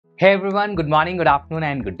Hey everyone, good morning, good afternoon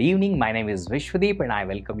and good evening. My name is Vishvadeep and I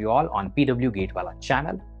welcome you all on PW Wallah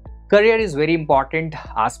channel. Career is very important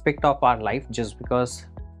aspect of our life just because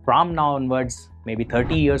from now onwards, maybe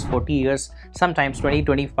 30 years, 40 years, sometimes 20,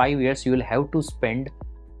 25 years, you will have to spend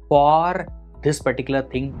for this particular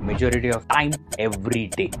thing majority of time every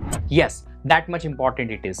day. Yes, that much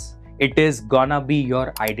important it is. It is gonna be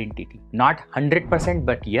your identity, not 100%,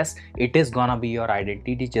 but yes, it is gonna be your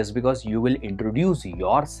identity just because you will introduce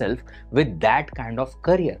yourself with that kind of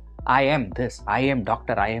career. I am this, I am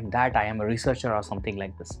doctor, I am that, I am a researcher or something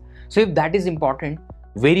like this. So if that is important,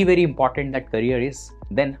 very important that career is,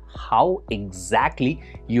 then how exactly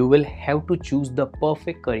you will have to choose the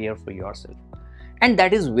perfect career for yourself? And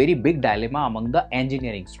that is very big dilemma among the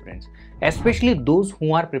engineering students, especially those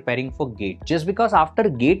who are preparing for GATE. Just because after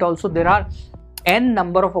GATE also there are n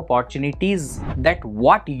number of opportunities that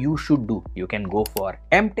what you should do. You can go for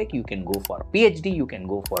M.Tech, you can go for PhD, you can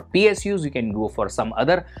go for PSUs, you can go for some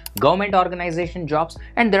other government organization jobs,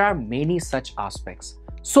 and there are many such aspects.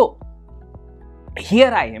 So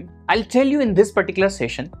here I am. I'll tell you in this particular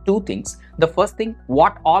session two things. The first thing,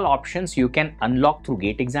 what all options you can unlock through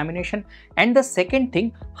GATE examination, and the second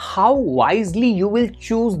thing, how wisely you will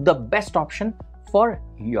choose the best option for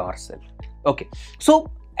yourself. Okay,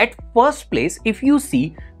 so at first place, if you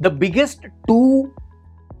see, the biggest two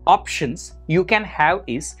options you can have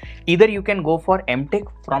is either you can go for M.Tech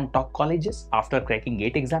from top colleges after cracking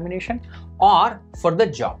GATE examination, or for the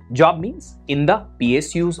job means in the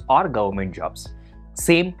PSUs or government jobs.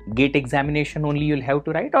 Same GATE examination only you'll have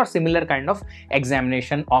to write, or similar kind of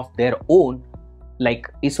examination of their own like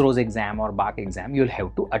ISRO's exam or BAC exam you'll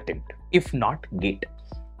have to attempt, if not GATE.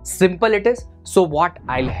 Simple it is. So what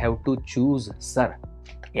I'll have to choose, sir,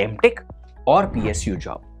 M.Tech or PSU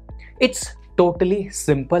job? It's totally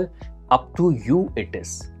simple, up to you it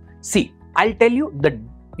is. See, I'll tell you the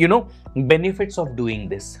benefits of doing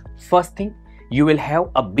this. First thing, you will have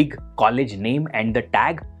a big college name and the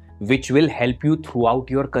tag which will help you throughout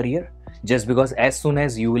your career, just because as soon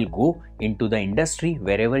as you will go into the industry,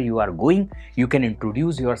 wherever you are going, you can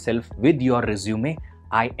introduce yourself with your resume.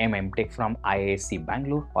 I am M.Tech from IIT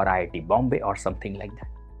Bangalore or IIT Bombay or something like that.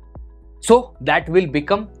 So that will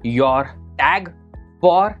become your tag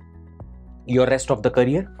for your rest of the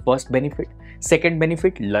career. First benefit. Second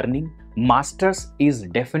benefit, learning. Masters is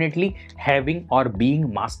definitely having or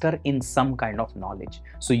being master in some kind of knowledge.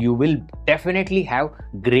 So you will definitely have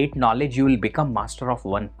great knowledge. You will become master of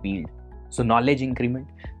one field. So knowledge increment.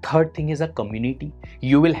 Third thing is a community.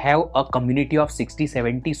 You will have a community of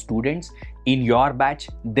 60-70 students in your batch,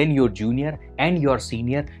 then your junior and your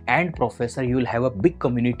senior and professor. You will have a big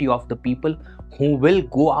community of the people who will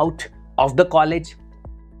go out of the college,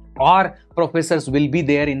 or professors will be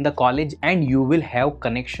there in the college, and you will have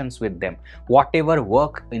connections with them. Whatever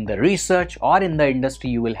work in the research or in the industry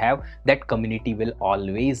you will have, that community will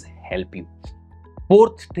always help you.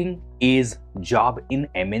 Fourth thing is job in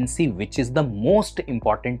MNC, which is the most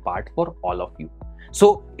important part for all of you.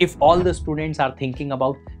 So if all the students are thinking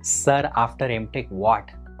about, sir, after M.Tech what?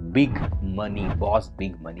 Big money, boss,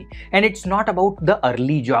 big money. And it's not about the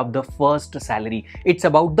early job, the first salary. It's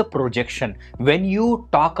about the projection. When you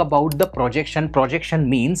talk about the projection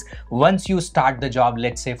means once you start the job,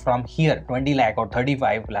 let's say from here, 20 lakh or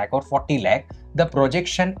 35 lakh or 40 lakh, the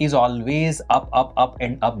projection is always up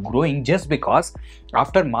and up growing, just because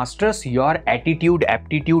after masters, your attitude,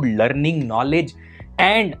 aptitude, learning, knowledge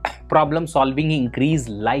and problem solving increase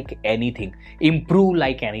like anything, improve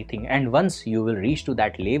like anything. And once you will reach to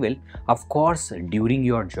that level, of course, during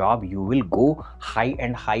your job, you will go high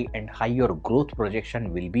and high and high. Your growth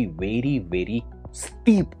projection will be very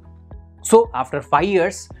steep. So after 5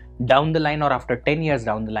 years down the line, or after 10 years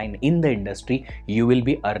down the line in the industry, you will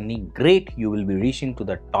be earning great. You will be reaching to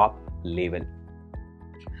the top level.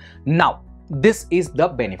 Now, this is the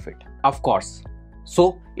benefit, of course.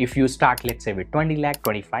 So if you start, let's say with 20 lakh,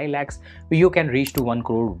 25 lakhs, you can reach to 1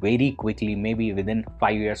 crore very quickly, maybe within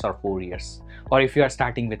 5 years or 4 years. Or if you are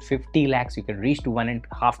starting with 50 lakhs, you can reach to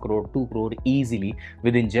 1.5 crore, 2 crore easily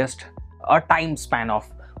within just a time span of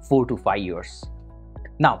 4 to 5 years.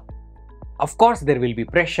 Now, of course, there will be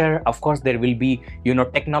pressure. Of course, there will be,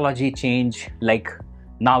 technology change. Like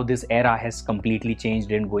now this era has completely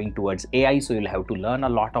changed and going towards AI. So you'll have to learn a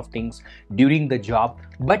lot of things during the job.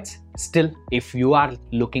 But still, if you are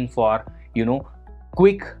looking for,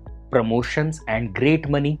 quick promotions and great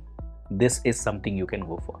money, this is something you can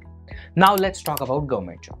go for. Now let's talk about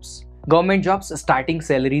government jobs. Government jobs, starting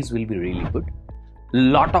salaries will be really good.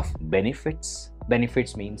 Lot of benefits.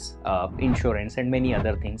 Benefits means insurance and many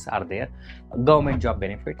other things are there. Government job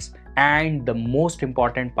benefits. And the most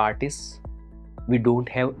important part is We don't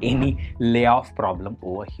have any layoff problem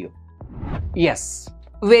over here. Yes,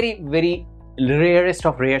 very rarest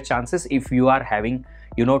of rare chances if you are having,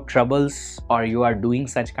 you know, troubles, or you are doing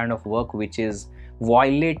such kind of work which is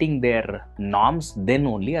violating their norms, then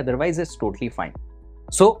only. Otherwise it's totally fine.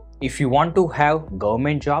 So if you want to have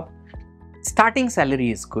government job, starting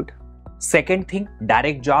salary is good. Second thing,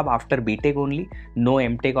 direct job after BTech only, no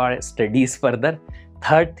M.Tech or studies further.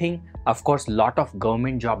 Third thing, of course, lot of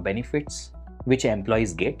government job benefits which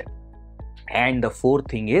employees get. And the fourth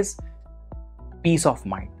thing is peace of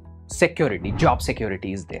mind, security, job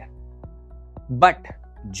security is there. But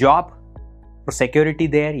job security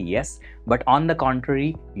there, yes, but on the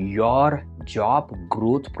contrary, your job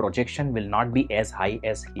growth projection will not be as high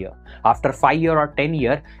as here. After 5 year or 10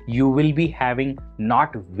 year, you will be having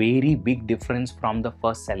not very big difference from the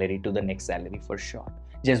first salary to the next salary for sure,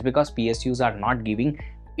 just because PSUs are not giving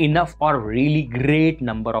enough or really great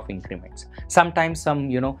number of increments. Sometimes some,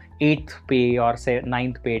 you know, 8th pay or say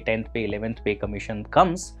 9th pay, 10th pay, 11th pay commission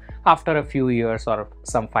comes after a few years or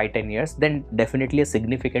some 5-10 years, then definitely a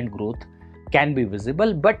significant growth can be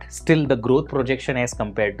visible, but still the growth projection as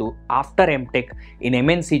compared to after M.Tech in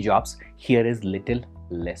MNC jobs here is little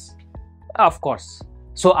less, of course.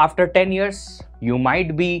 So after 10 years, you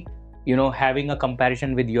might be, you know, having a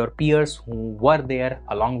comparison with your peers who were there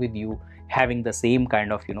along with you, having the same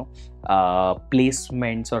kind of, you know,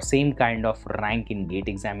 placements or same kind of rank in GATE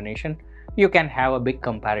examination. You can have a big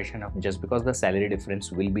comparison of, just because the salary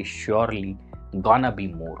difference will be surely gonna be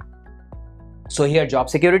more. So here job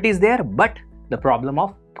security is there, but the problem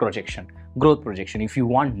of projection, growth projection. If you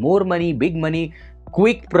want more money, big money,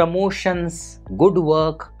 quick promotions, good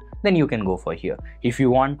work, then you can go for here. If you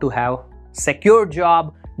want to have secure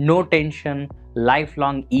job, no tension,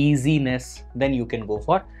 lifelong easiness, then you can go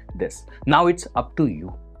for this. Now it's up to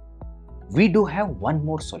you. We do have one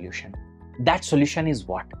more solution. That solution is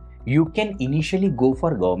what? You can initially go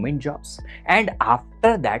for government jobs, and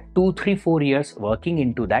after that 2, 3, 4 years working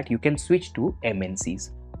into that, you can switch to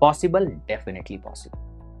MNCs. Possible? Definitely possible.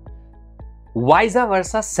 Vice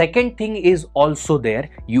versa, second thing is also there.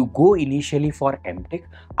 You go initially for M.Tech.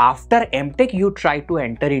 After M.Tech, you try to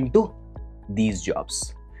enter into these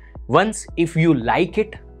jobs. Once if you like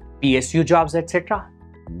it, PSU jobs, etc.,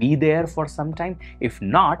 be there for some time. If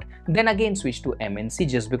not, then again switch to MNC,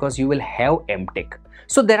 just because you will have M.Tech.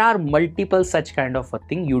 So there are multiple such kind of a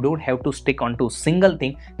thing. You don't have to stick onto single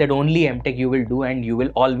thing that only M.Tech you will do and you will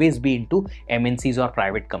always be into MNCs or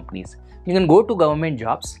private companies. You can go to government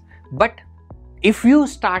jobs, but if you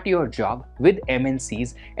start your job with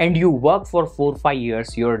MNCs and you work for 4-5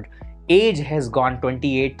 years, your age has gone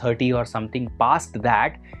 28, 30 or something past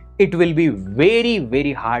that, it will be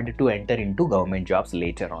very hard to enter into government jobs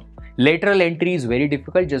later on. Lateral entry is very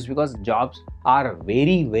difficult, just because jobs are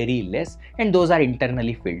very less, and those are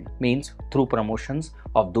internally filled, means through promotions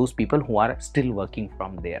of those people who are still working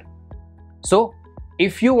from there. So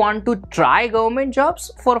if you want to try government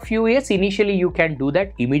jobs for a few years, initially you can do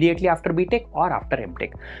that immediately after BTech or after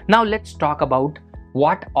M.Tech. Now let's talk about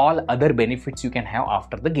what all other benefits you can have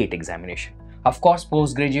after the GATE examination. Of course,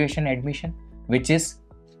 post-graduation admission, which is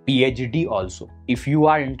PhD also. If you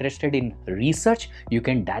are interested in research, you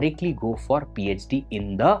can directly go for PhD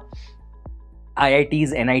in the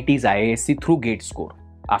IITs, NITs, IISc through GATE score.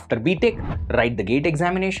 After BTech, write the GATE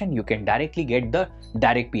examination, you can directly get the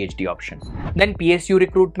direct PhD option. Then PSU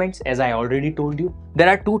recruitments, as I already told you, there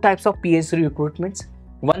are two types of PSU recruitments.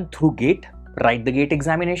 One through GATE, write the GATE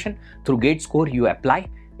examination, through GATE score you apply.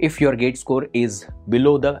 If your GATE score is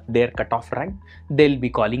below their cutoff rank, they'll be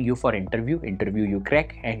calling you for interview you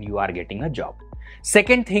crack and you are getting a job.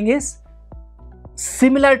 Second thing is,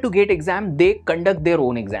 similar to GATE exam, they conduct their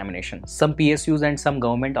own examination. Some PSUs and some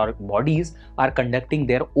government or bodies are conducting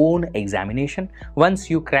their own examination. Once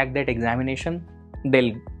you crack that examination,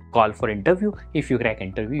 they'll call for interview. If you crack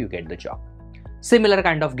interview, you get the job. Similar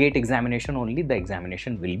kind of GATE examination, only the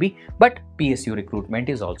examination will be, but PSU recruitment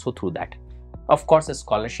is also through that. Of course, the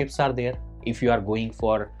scholarships are there. If you are going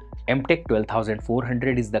for M.Tech,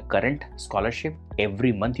 12,400 is the current scholarship.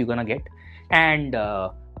 Every month you're gonna get. And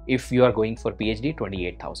if you are going for PhD,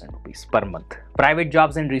 28,000 rupees per month. Private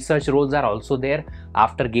jobs and research roles are also there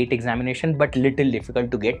after GATE examination, but little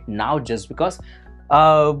difficult to get now, just because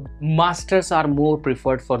masters are more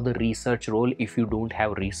preferred for the research role if you don't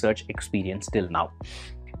have research experience till now.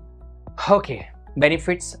 Okay,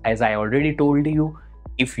 benefits, as I already told you,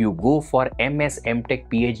 if you go for MS, M.Tech,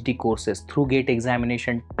 PhD courses through GATE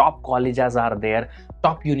examination, top colleges are there,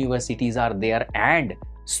 top universities are there, and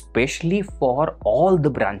especially for all the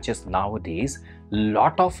branches nowadays,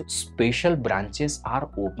 lot of special branches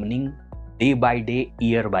are opening day by day,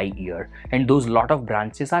 year by year, and those lot of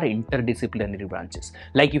branches are interdisciplinary branches.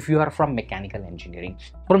 Like if you are from mechanical engineering,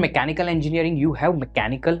 for mechanical engineering you have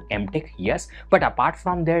mechanical M.Tech, yes, but apart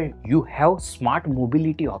from there you have smart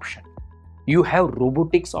mobility option, you have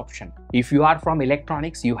robotics option. If you are from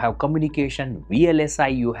electronics, you have communication,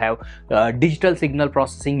 VLSI, you have digital signal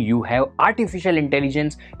processing, you have artificial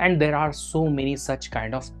intelligence, and there are so many such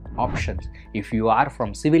kind of options. If you are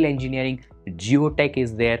from civil engineering, geotech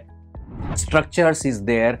is there, structures is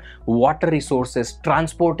there, water resources,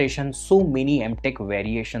 transportation, so many M.Tech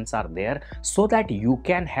variations are there, so that you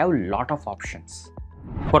can have lot of options.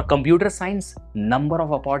 For computer science, number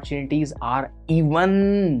of opportunities are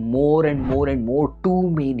even more and more and more, too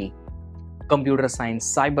many. Computer science,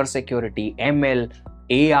 cyber security, ML,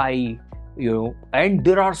 AI, and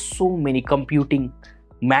there are so many, computing,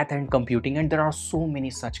 math and computing, and there are so many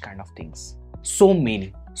such kind of things, so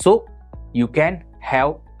many. So you can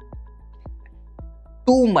have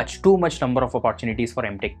too much number of opportunities for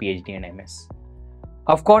M.Tech, PhD and MS.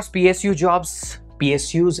 Of course,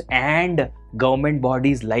 PSUs and government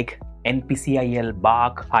bodies like NPCIL,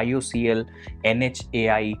 BARC, IOCL,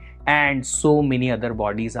 NHAI, and so many other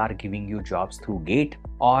bodies are giving you jobs through GATE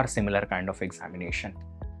or similar kind of examination.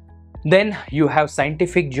 Then you have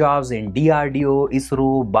scientific jobs in DRDO,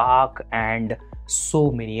 ISRO, BARC, and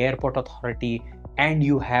so many, Airport Authority, and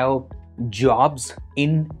you have jobs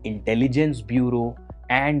in Intelligence Bureau,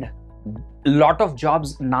 and lot of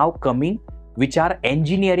jobs now coming which are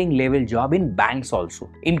engineering level job in banks also,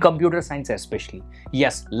 in computer science especially.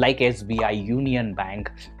 Yes, like SBI, Union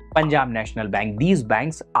Bank, Punjab National Bank, these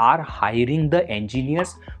banks are hiring the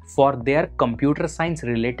engineers for their computer science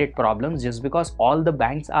related problems, just because all the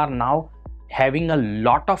banks are now having a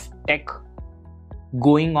lot of tech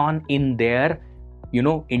going on in their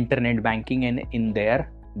internet banking and in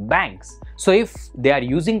their banks. So if they are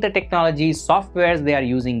using the technology, softwares, they are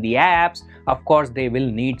using the apps, of course they will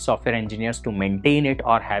need software engineers to maintain it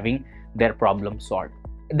or having their problem solved.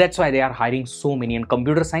 That's why they are hiring so many. In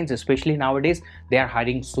computer science especially nowadays, they are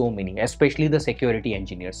hiring so many, especially the security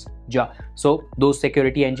engineers. So those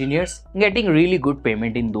security engineers getting really good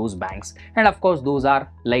payment in those banks, and of course those are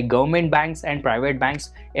like government banks and private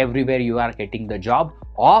banks. Everywhere you are getting the job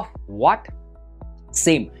of what?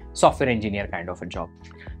 Same software engineer kind of a job.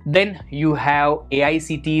 Then you have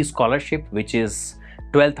AICTE scholarship, which is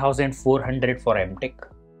 12,400 for M.Tech.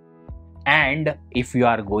 And if you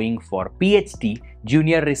are going for PhD,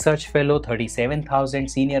 junior research fellow 37,000,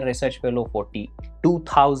 senior research fellow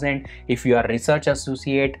 42,000. If you are research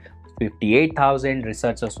associate, 58,000,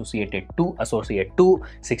 research associate 2,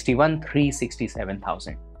 61,300,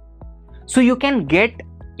 67,000. So you can get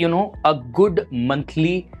a good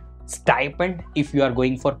monthly stipend if you are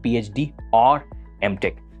going for PhD or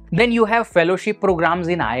M.Tech. Then you have fellowship programs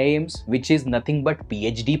in IIMs, which is nothing but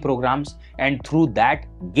PhD programs, and through that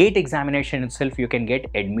GATE examination itself you can get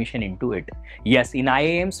admission into it. Yes, in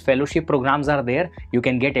IIMs fellowship programs are there, you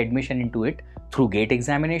can get admission into it through GATE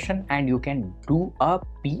examination, and you can do a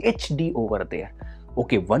PhD over there.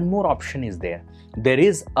 Okay, one more option is there. There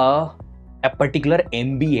is a particular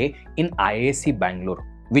MBA in IISc Bangalore,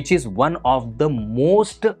 which is one of the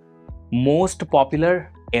most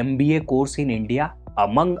popular MBA course in India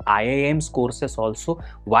among IIM's courses also.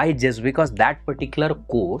 Why? Just because that particular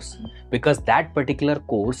course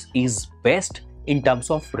is best in terms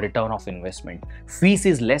of return of investment. Fees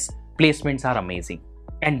is less, placements are amazing,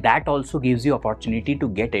 and that also gives you opportunity to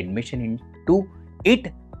get admission into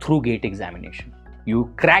it through GATE examination.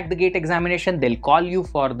 You crack the GATE examination, they'll call you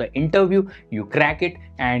for the interview, you crack it,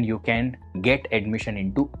 and you can get admission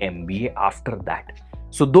into MBA after that.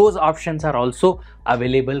 So those options are also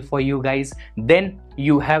available for you guys. Then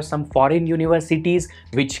you have some foreign universities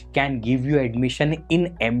which can give you admission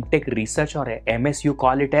in M.Tech research, or MS you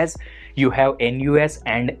call it as. You have NUS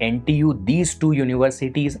and NTU. These two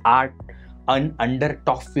universities are under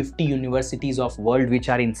top 50 universities of world, which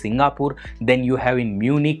are in Singapore. Then you have in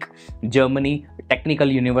Munich, Germany,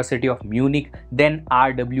 Technical University of Munich. Then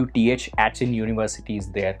RWTH Aachen University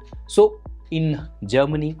is there. So in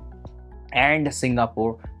Germany and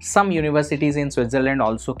Singapore, some universities in Switzerland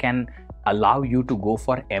also can allow you to go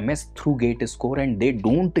for MS through GATE score, and they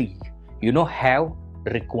don't have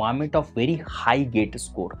requirement of very high GATE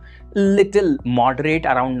score. Little moderate,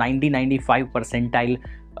 around 90-95 percentile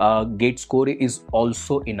GATE score is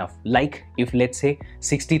also enough. Like if let's say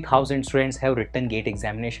 60,000 students have written GATE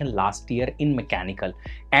examination last year in mechanical,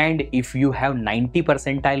 and if you have 90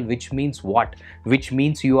 percentile, which means what? Which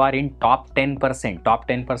means you are in top 10%. Top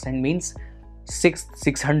 10% means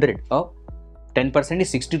 600. 10% is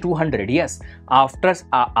 6,200. Yes, after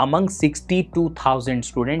among 62,000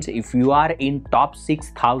 students, if you are in top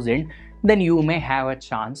 6,000, then you may have a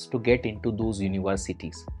chance to get into those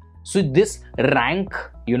universities. So this rank,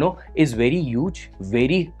 is very huge,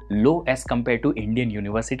 very low as compared to Indian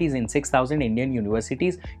universities. In 6,000 Indian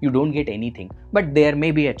universities, you don't get anything, but there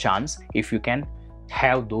may be a chance if you can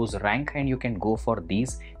have those rank and you can go for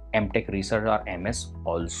these M.Tech research or MS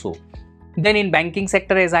also. Then in banking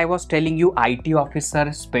sector, as I was telling you, IT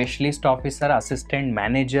officer, specialist officer, assistant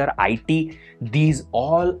manager, IT, these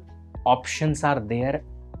all options are there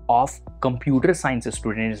of computer science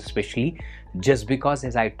students, especially just because,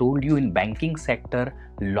 as I told you, in banking sector,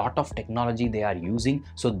 lot of technology they are using,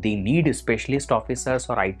 so they need specialist officers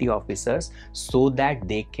or IT officers so that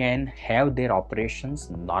they can have their operations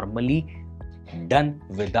normally done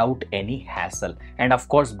without any hassle. And of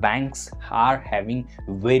course, banks are having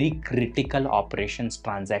very critical operations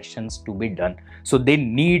transactions to be done, so they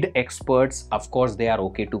need experts. Of course, they are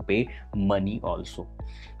okay to pay money also.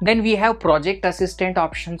 Then we have project assistant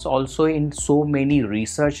options also in so many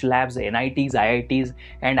research labs, NITs, IITs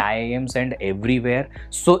and IIMs and everywhere.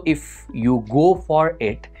 So if you go for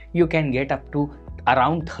it, you can get up to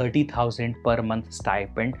around 30,000 per month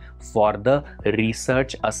stipend for the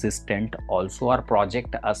research assistant also, or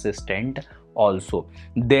project assistant also.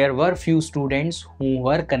 There were few students who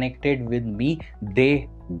were connected with me. They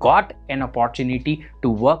got an opportunity to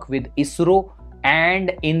work with ISRO,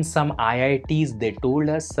 and in some IITs they told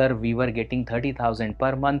us, sir, we were getting 30,000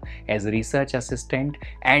 per month as research assistant,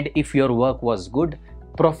 and if your work was good,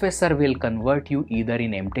 professor will convert you either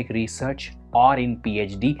in M.Tech research or in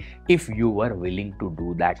PhD if you were willing to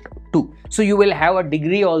do that too. So you will have a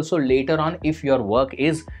degree also later on if your work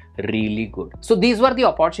is really good. So these were the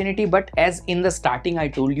opportunity, but as in the starting I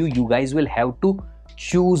told you, you guys will have to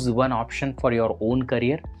choose one option for your own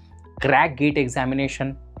career. Crack GATE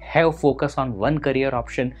examination, have focus on one career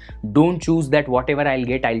option. Don't choose that whatever I'll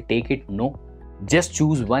get, I'll take it. No, just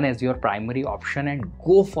choose one as your primary option and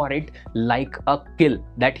go for it like a kill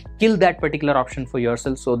that particular option for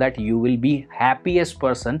yourself, so that you will be happiest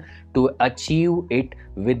person to achieve it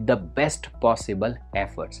with the best possible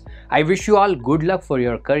efforts. I wish you all good luck for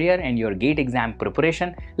your career and your GATE exam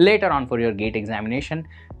preparation later on for your GATE examination.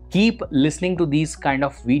 Keep listening to these kind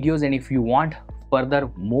of videos, and if you want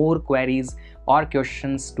further more queries or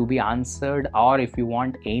questions to be answered, or if you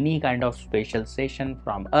want any kind of special session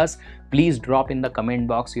from us, please drop in the comment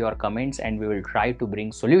box your comments and we will try to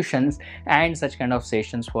bring solutions and such kind of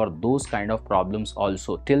sessions for those kind of problems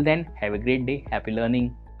also. Till then, have a great day, happy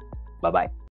learning, bye bye.